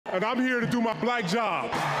and I'm here to do my black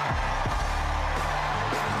job.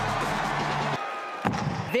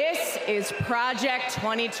 This is Project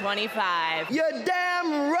 2025. You're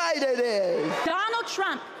damn right it is. Donald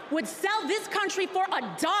Trump would sell this country for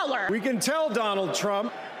 $1. We can tell Donald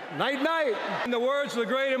Trump, night, night. In the words of the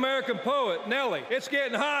great American poet, Nellie, it's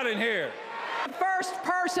getting hot in here. The first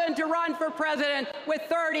person to run for president with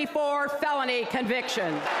 34 felony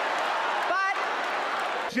convictions.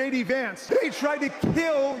 J.D. Vance, they tried to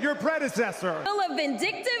kill your predecessor. Will a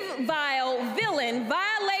vindictive, vile villain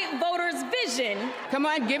violate voters' vision? Come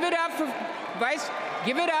on, give it up for Vice.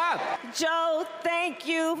 Give it up. Joe, thank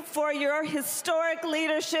you for your historic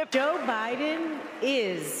leadership. Joe Biden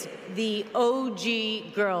is the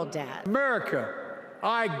OG girl dad. America,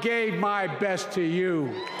 I gave my best to you.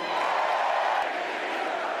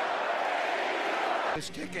 This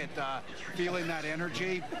ticket, feeling that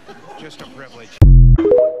energy, just a privilege.